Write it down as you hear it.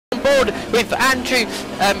forward with Andrew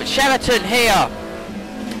Sheraton here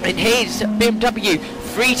in his BMW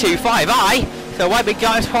 325i. So away we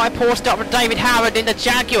go, it's quite a poor start from David Howard in the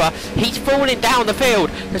Jaguar. He's falling down the field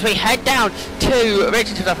as we head down to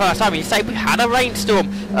Richmond for the first time. You say we had a rainstorm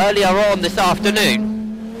earlier on this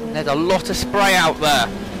afternoon. There's a lot of spray out there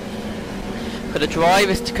for the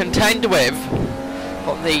drivers to contend with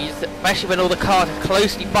on these, especially when all the cars are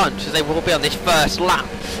closely bunched as they will be on this first lap.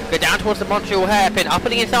 Go down towards the Montreal hairpin, up on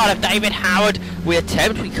the inside of David Howard. We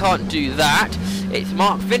can't do that. It's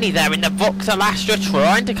Mark Finney there in the Vauxhall Astra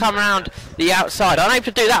trying to come around the outside. Unable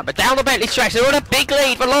to do that, but down the Bentley stretch, they're on a big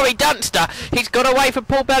lead for Laurie Dunster. He's got away from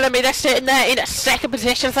Paul Bellamy. They're sitting there in a second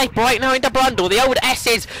position as they break now into Blundell. The old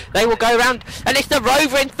S's, they will go round, and it's the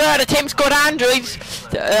Rover in third, Tim Scott Andrews.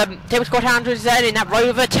 Tim Scott Andrews then in that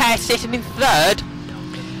Rover test, sitting in third.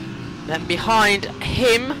 Then behind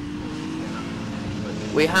him,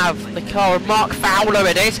 we have the car of Mark Fowler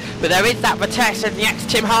it is, but there is that Vitesse and the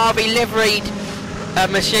ex-Tim Harvey liveried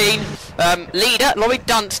machine. Leader, Laurie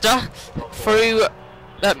Dunster, through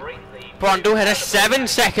Brundle had a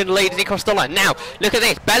 7-second lead as he crossed the line. Now, look at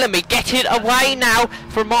this, Bellamy getting away now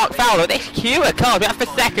from Mark Fowler. This queue of cars, that's for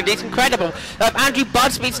second, it's incredible. Andrew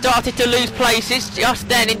Budsby started to lose places just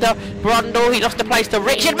then into Brundle. He lost a place to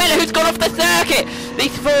Richard Miller, who's gone off the circuit.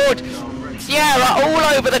 This Ford Sierra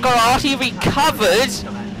all over the grass, he recovers.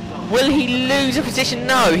 Will he lose a position?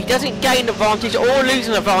 No, he doesn't gain advantage or lose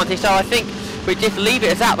an advantage, so I think we just leave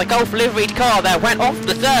it as that. The Golf liveried car there went off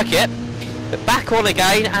the circuit, but back on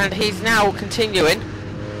again, and he's now continuing.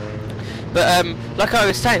 But like I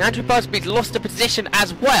was saying, Andrew Busby's lost a position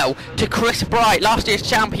as well to Chris Bright, last year's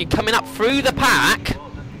champion, coming up through the pack.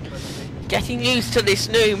 Getting used to this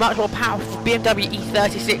new, much more powerful BMW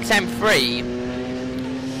E36 M3.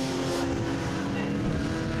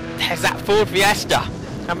 There's that Ford Fiesta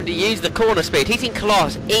having to use the corner speed. He's in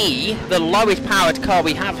Class E, the lowest powered car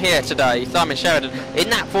we have here today, Simon Sheridan, in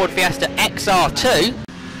that Ford Fiesta XR2.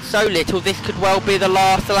 So little, this could well be the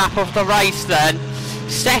last lap of the race then.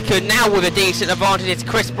 Second, now with a decent advantage, it's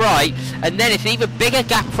Chris Bright, and then it's an even bigger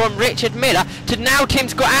gap from Richard Miller to now Tim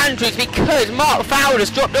Scott Andrews, because Mark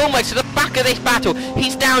Fowler's dropped almost to the back of this battle.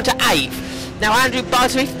 He's down to 8th. Now Andrew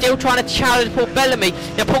Busby still trying to challenge Paul Bellamy.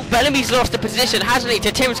 Now Paul Bellamy's lost a position, hasn't he,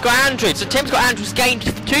 to Tim Scott Andrews. So Tim Scott Andrews gained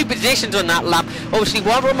 2 positions on that lap. Obviously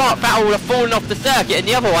one from Mark Fowler would have fallen off the circuit, and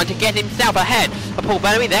the other one to get himself ahead of Paul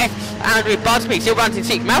Bellamy. There's Andrew Busby still runs in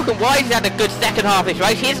 6th. Malcolm Wise has had a good second half of this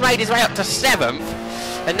race. He's made his way up to 7th.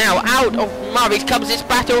 And now out of Murray's comes this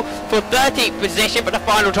battle for 13th position for the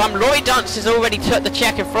final time. Laurie Dunster's already took the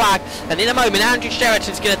checkered flag, and in a moment Andrew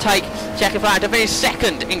Sheraton's going to take checkered flag to finish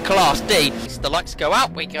second in Class D. The lights go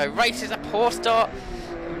out, we go. Races a poor start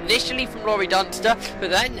initially from Laurie Dunster,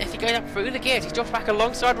 but then as he goes up through the gears, he drops back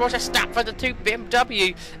alongside Roger Stafford, the 2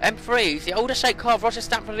 BMW M3s, the older shape car of Roger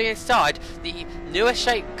Stafford on the inside, the newer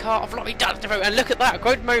shape car of Laurie Dunster. And look at that,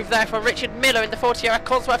 good move there for Richard Miller in the Ford Sierra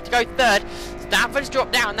Cosworth to go third. Stafford's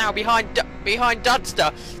dropped down now behind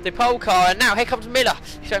Dunster, the pole car, and now here comes Miller.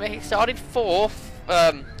 So he started 4th.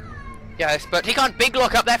 Yes, but he got a big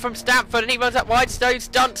lock up there from Stamford, and he runs up wide, stows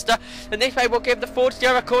Dunster, and this may will give the Ford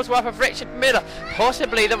Sierra Cosworth of Richard Miller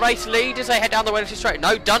possibly the race lead as they head down the Wednesday straight.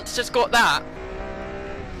 No, Dunster's got that.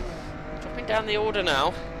 Dropping down the order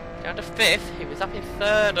now, down to 5th. He was up in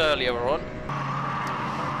 3rd earlier on.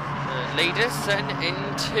 Leaders then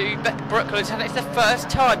into Brooklands, and it's the first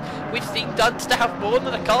time we've seen Dunster have more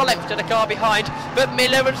than a car length to the car behind. But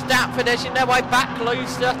Miller and Stafford edging their way back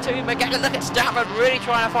closer to him again. Look at Stafford really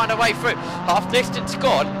trying to find a way through. Half distance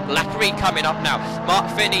gone. Lap 3 coming up now. Mark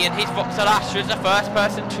Finney and his Vauxhall Astra is the first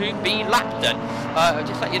person to be lapped. And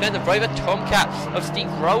just let you know, the Rover Tomcat of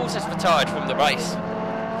Steve Rolls has retired from the race.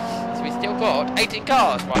 So we've still got 18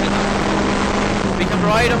 cars right. We can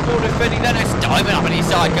ride on board with Finney, then it's diving up on his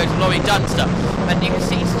side, goes Laurie Dunster. And you can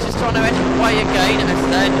see he's just trying to edge away again, as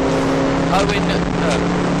then Owen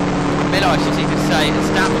Miller, I should even say, and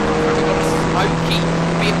Stanford have got a smoky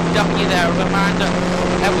BMW there of Amanda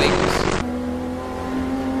Ewings.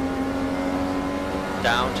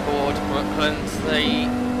 Down towards Brooklands, the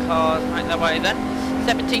cars make their way then.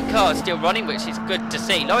 17 cars still running, which is good to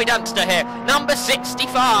see. Laurie Dunster here, number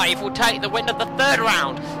 65, will take the win of the 3rd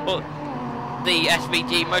round. Well, the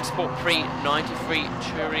SVG Motorsport Prix 93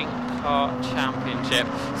 Touring Car Championship.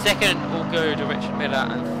 2nd will go to Richard Miller,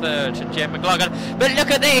 and 3rd to Jim McLaughlin. But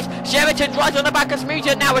look at this, Sheraton's right on the back of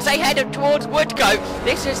Smoother now as they head towards Woodcote.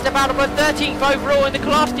 This is the battle for 13th overall in the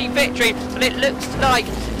Class D victory, and it looks like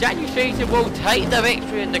Daniel Streeter will take the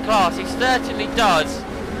victory in the class. He certainly does.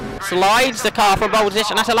 slides the car from pole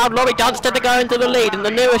position. That's allowed Laurie Dunster to go into the lead in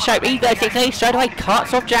the newer shape E36A. Straight away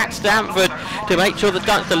cuts off Jack Stanford to make sure that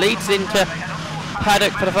Dunster leads into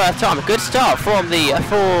paddock for the first time. A good start from the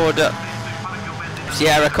Ford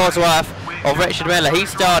Sierra Cosworth of Richard Miller. He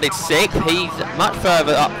started 6th. He's much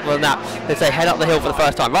further up than that as they head up the hill for the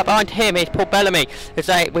first time. Right behind him is Paul Bellamy. As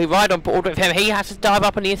we ride on board with him, he has to dive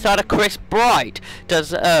up on the inside of Chris Bright.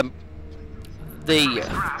 Does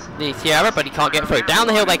the Sierra, but he can't get through. Down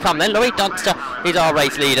the hill they come then. Laurie Dunster is our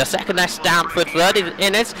race leader. Second there's Stanford. Third is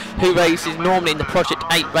Innes, who races normally in the Project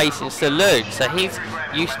 8 Racing Saloon. So he's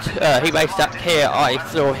used to, he raced up here. I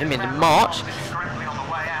saw him in March.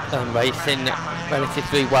 Racing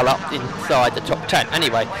relatively well up inside the top 10.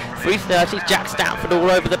 Anyway, 330, Jack Stanford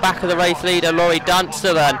all over the back of the race leader, Laurie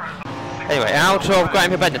Dunster then. Anyway, out of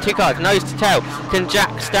Graham Hibbender, 2 cars, nose to tail. Can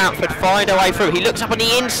Jack Stanford find a way through? He looks up on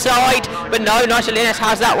the inside, but no, Nigel Innes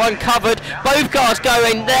has that one covered. Both cars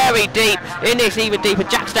going very deep. Innes even deeper.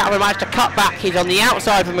 Jack Stanford managed to cut back. He's on the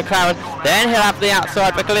outside for McLaren. Then he'll have the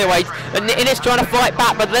outside for Clearways. And Innes trying to fight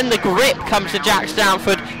back, but then the grip comes to Jack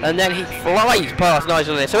Stanford, and then he flies past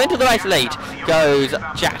Nigel Innes. So into the race lead goes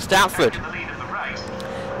Jack Stanford.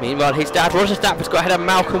 Meanwhile, his dad, Roger Stanford's got ahead of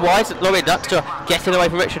Malcolm Wise. Laurie Dunster getting away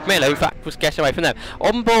from Richard Miller, who in fact was getting away from them.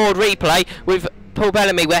 On board replay with Paul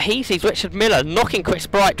Bellamy, where he sees Richard Miller knocking Chris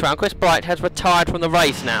Bright around. Chris Bright has retired from the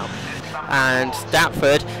race now. And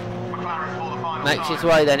Stanford makes his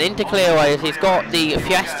way then into Clearway as he's got the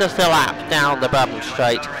Fiesta lap down the Brabham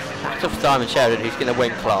Straight. Out of Simon Sheridan, who's going to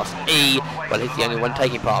win Class E. Well, he's the only one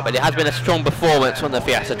taking part, but it has been a strong performance from the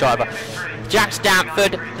Fiesta driver. Jack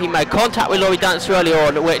Stanford, he made contact with Laurie Dunster early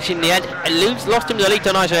on, which in the end lost him the lead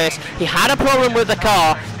to Nigel Innes. He had a problem with the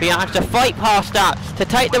car. He had to fight past that to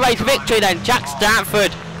take the race victory then. Jack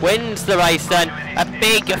Stanford wins the race then. A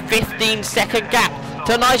big 15-second gap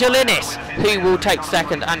to Nigel Innes, who will take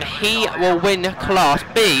second, and he will win Class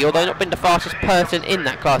B, although not been the fastest person in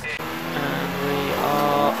that class.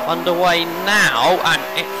 Underway now, and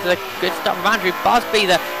it's a good start from Andrew Busby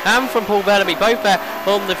there and from Paul Bellamy, both there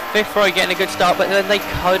on the 5th row getting a good start, but then they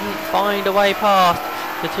couldn't find a way past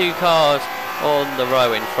the 2 cars on the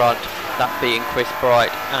row in front, that being Chris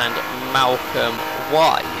Bright and Malcolm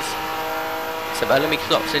Wise. So Bellamy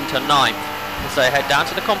slots into 9th as they head down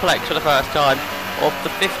to the complex for the first time of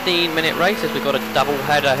the 15-minute races. We've got a double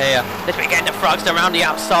header here this weekend. The Frogs around the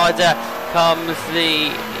outside there comes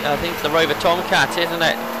the, I think it's the Rover Tomcat, isn't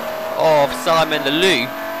it, of Simon Lelou.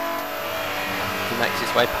 He makes his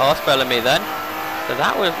way past Bellamy then. So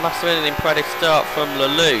that must have been an impressive start from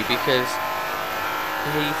Lelou, because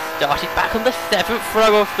he started back on the 7th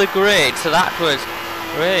row of the grid. So that was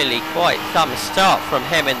really quite some start from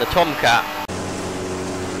him in the Tomcat.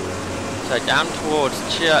 So down towards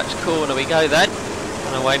Church Corner we go then.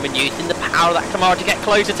 And Wayman using the power of that Camaro to get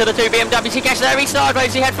closer to the 2 BMWs. He gets there, he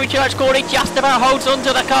sideways, he heads through Church Corner, he just about holds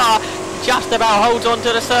onto the car. Just about holds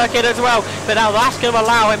onto the circuit as well, but now that's going to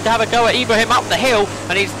allow him to have a go at Ibrahim up the hill,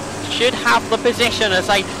 and he should have the position as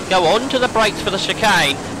they go onto the brakes for the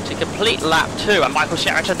chicane to complete lap 2. And Michael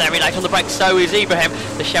Sheraton there, late on the brakes, so is Ibrahim.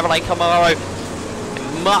 The Chevrolet Camaro,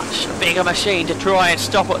 much bigger machine to try and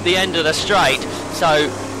stop at the end of the straight. So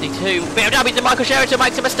the 2 BMWs and Michael Sheraton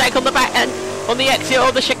makes a mistake on the back end. On the exit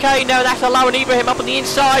of the chicane now, that's allowing Ibrahim up on the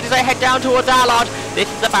inside as they head down towards Allard. This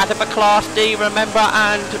is the battle for Class D, remember,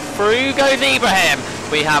 and through goes Ibrahim.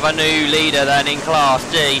 We have a new leader then in Class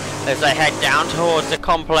D as they head down towards the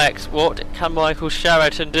complex. What can Michael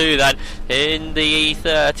Sheraton do then in the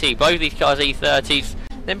E30? Both these cars E30s,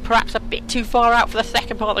 then perhaps a bit too far out for the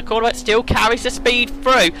second part of the corner, but still carries the speed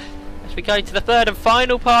through. As we go to the third and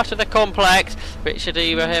final part of the complex, Richard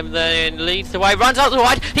Ibrahim then leads the way, runs out the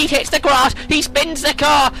wide, he hits the grass, he spins the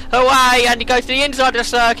car away, and he goes to the inside of the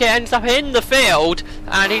circuit, ends up in the field,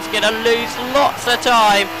 and he's going to lose lots of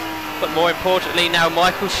time. But more importantly now,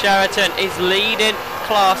 Michael Sheraton is leading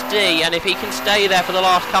Class D, and if he can stay there for the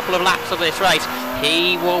last couple of laps of this race,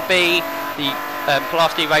 he will be the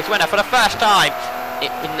Class D race winner for the first time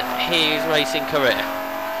in his racing career.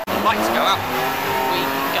 Lights go up.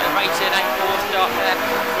 Rated a 4-start there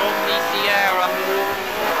from the Sierra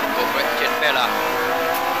of Richard Miller.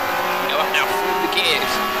 Go up now through the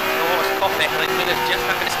gears towards Coffin. I think Miller's just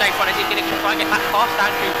not going to stay front as he's going to try and get back past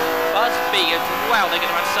Andrew Busby as well. They're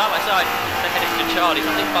going to run side by side. They're heading to Charlie's.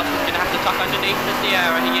 I think Busby's going to have to tuck underneath the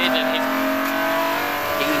Sierra. He is in his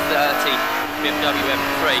E30 BMW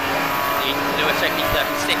M3. The newer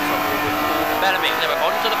CTCRC from Bellamy. They were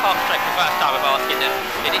onto the park straight for the first time of asking them.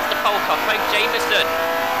 It is the pole car, Craig Jameson.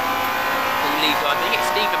 I think it's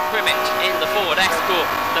Stephen Primmett in the Ford Escort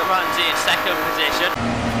that runs in second position.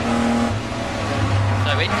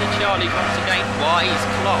 So into Charlie once again. Wise,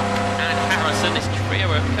 Clock and Harrison, this trio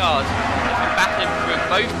of cars have been battling through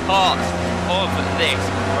both parts of this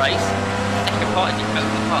race. The second part is the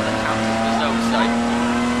only part that counts as a result, so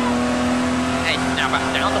head now back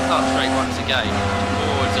down the park straight once again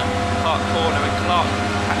towards Park Corner, and Clark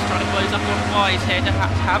perhaps trying to close up on Wise here to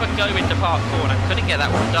have a go into Park Corner. Couldn't get that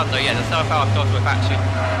one done though. Yeah, the Sierra Cosworth actually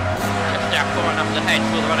just down far enough ahead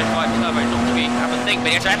for the running 5 turbo not to be have a think,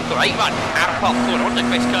 but it's a great run out of Park Corner onto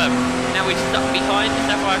Chris Curve. Now he's stuck behind the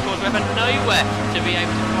Sierra Cosworth and nowhere to be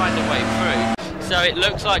able to find a way through. So it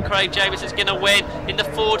looks like Craig Jamieson's going to win in the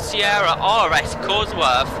Ford Sierra RS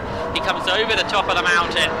Cosworth. He comes over the top of the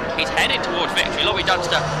mountain. He's heading towards victory. Laurie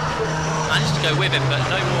Dunster managed to go with him, but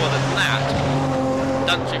no more than that.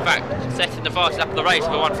 Dunster, in fact, setting the fastest lap of the race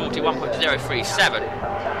for 1:41.037.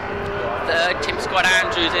 Third, Tim Scott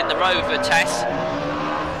Andrews in the Rover test.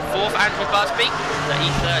 Fourth, Andrew Busby, the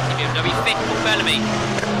E30 BMW. Fifth, Paul Bellamy.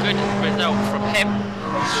 Good result from him.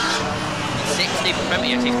 60 from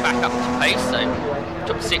Premier, he's back up to pace, so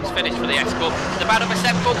top 6 finish for the Escort. The battle for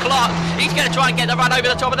 7 for Clark. He's going to try and get the run over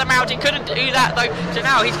the top of the mountain. Couldn't do that though, so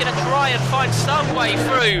now he's going to try and find some way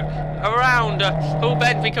through around Paul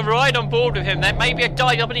Bent. We can ride on board with him. There may be a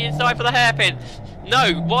dive up on the inside for the hairpin.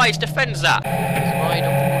 No, Wise defends that. Let's ride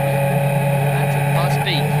on board with Andrew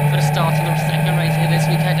Busby for the start of the second race here this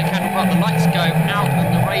weekend at Candle Park. The lights go out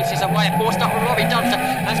and the race is away. A poor start from Robbie Dunster.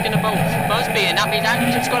 That's going to bowl Busby, and that means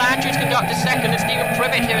Scott Andrews can go up to second, and Stephen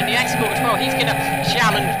Privet here in the Escort as well. He's going to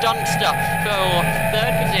challenge Dunster for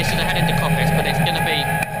third position ahead into Coppice, but it's going to be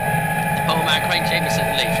old man Craig Jamieson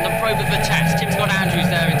leads. From the Rover Vitesse, Tim Scott Andrews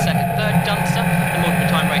there in second. Third, Dunster, the multiple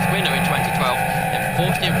time race winner in 2012. Then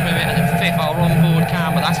fourth, Stephen Privet, and then fifth, our on-board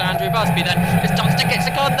camera. That's Andrew Busby then. As Dunster gets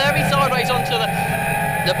the car there, he sideways onto the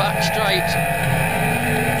back straight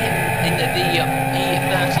in the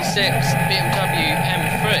E36 BMW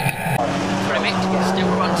M3. Privet still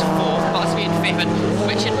runs fourth, Busby in fifth, and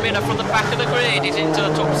Richard Miller from the back of the grid is into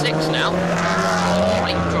the top 6 now.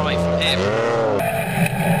 Great drive from him.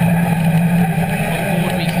 On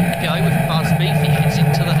board we can go with Busby. He heads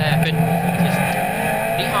into the hairpin just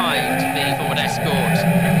behind the Ford Escort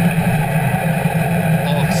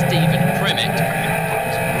of Stephen Privet.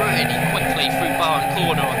 Really quickly through bar and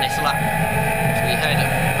corner on this lap. So we head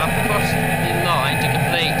up across the line to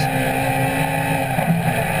complete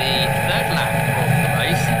the third lap of the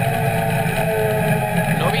race.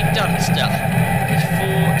 Laurie Dunster is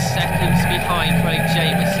 4 seconds behind Craig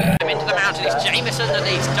Jamieson. Into the mountain, it's Jamieson that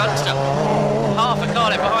leads Dunster. Half a car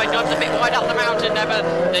left behind, Dunster a bit wide up the mountain there, but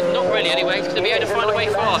not really anyway, because they'll be able to find a way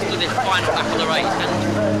fast to this final lap of the race. And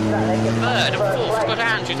third and fourth, Scott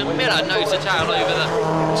Andrews and Miller nose to tail over the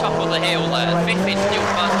top of the hill there. Fifth is still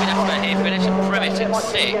Busby, that's where he finished, and Privet in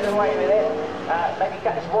sixth.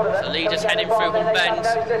 The leaders heading through on bends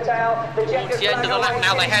towards the end of the lap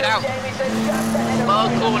now. They head out Bar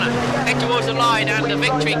Corner, head towards the line, and the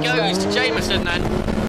victory goes to Jamieson then.